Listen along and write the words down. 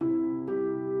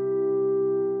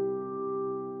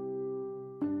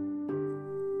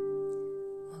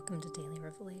Welcome to Daily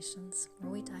Revelations,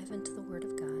 where we dive into the Word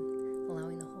of God,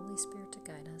 allowing the Holy Spirit to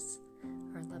guide us,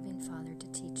 our loving Father to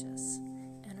teach us,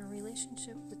 and our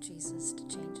relationship with Jesus to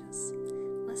change us.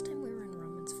 Last time we were in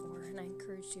Romans 4, and I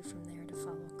encouraged you from there to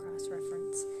follow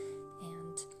cross-reference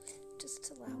and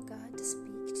just allow God to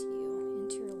speak to you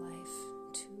into your life,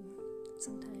 to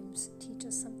sometimes teach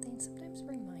us something, sometimes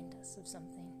remind us of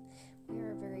something. We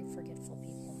are a very forgetful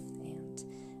people, and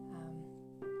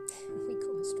we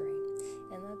go astray.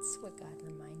 And that's what God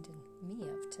reminded me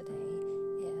of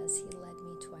today as He led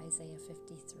me to Isaiah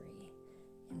 53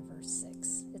 in verse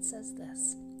 6. It says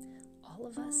this: "All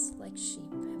of us, like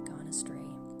sheep, have gone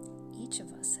astray. Each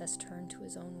of us has turned to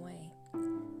his own way.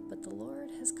 But the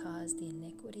Lord has caused the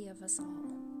iniquity of us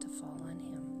all to fall on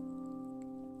him."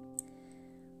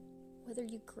 Whether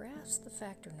you grasp the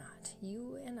fact or not,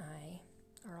 you and I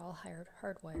are all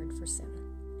hardwired for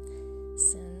sin.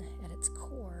 Sin, at its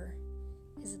core,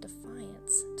 is a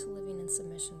defiance to living in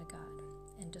submission to God.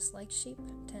 And just like sheep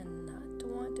tend not to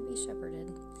want to be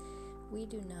shepherded, we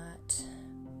do not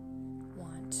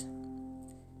want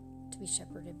to be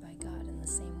shepherded by God in the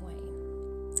same way.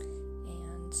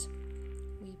 And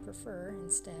we prefer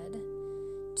instead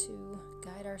to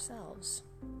guide ourselves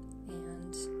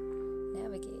and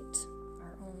navigate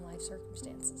our own life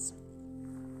circumstances.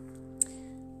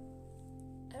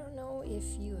 I don't know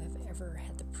if you have ever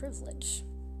had the privilege,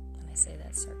 I say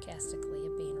that sarcastically,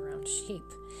 of being around sheep,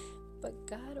 but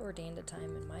God ordained a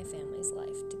time in my family's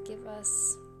life to give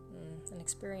us an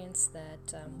experience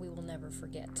that we will never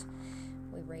forget.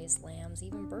 We raised lambs,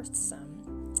 even birthed some,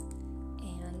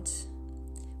 and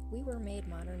we were made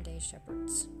modern-day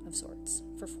shepherds of sorts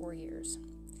for 4 years,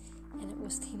 and it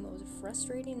was the most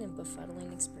frustrating and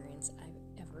befuddling experience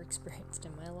I've ever experienced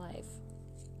in my life.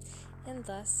 And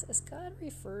thus, as God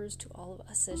refers to all of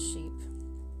us as sheep,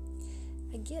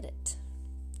 I get it.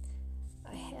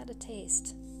 I had a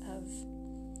taste of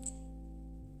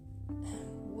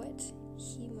what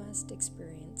he must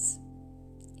experience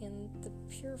in the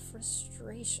pure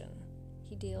frustration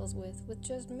he deals with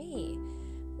just me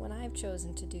when I've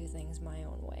chosen to do things my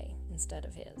own way instead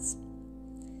of his.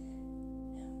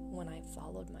 When I've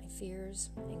followed my fears,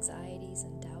 anxieties,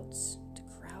 and doubts to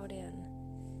crowd in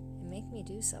and make me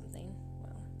do something.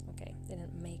 They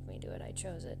didn't make me do it, I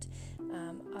chose it,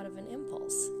 out of an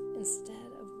impulse,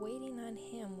 instead of waiting on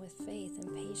him with faith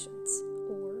and patience.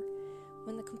 Or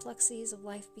when the complexities of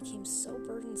life became so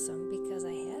burdensome because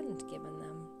I hadn't given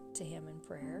them to him in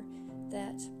prayer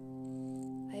that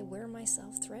I wear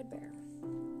myself threadbare,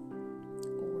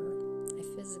 or I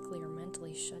physically or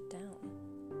mentally shut down.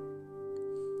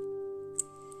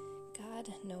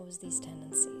 God knows these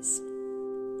tendencies,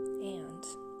 and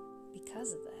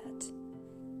because of that,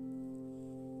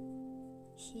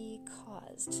 He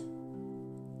caused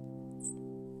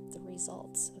the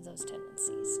results of those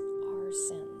tendencies, our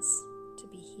sins, to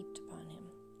be heaped upon him.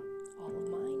 All of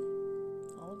mine,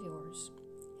 all of yours,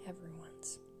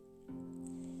 everyone's.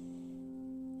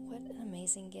 What an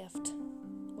amazing gift.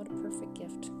 What a perfect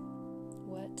gift.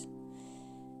 What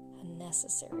a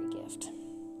necessary gift.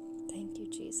 Thank you,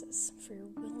 Jesus, for your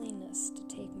willingness to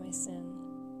take my sin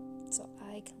so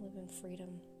I can live in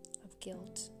freedom of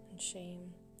guilt and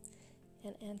shame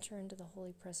and enter into the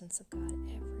holy presence of God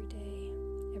every day,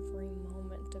 every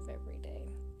moment of every day.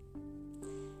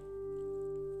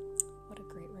 What a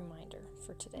great reminder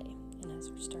for today, and as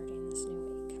we're starting this new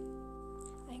week.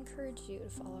 I encourage you to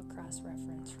follow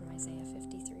cross-reference from Isaiah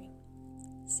 53.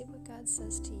 See what God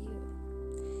says to you,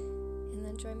 and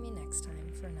then join me next time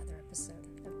for another episode.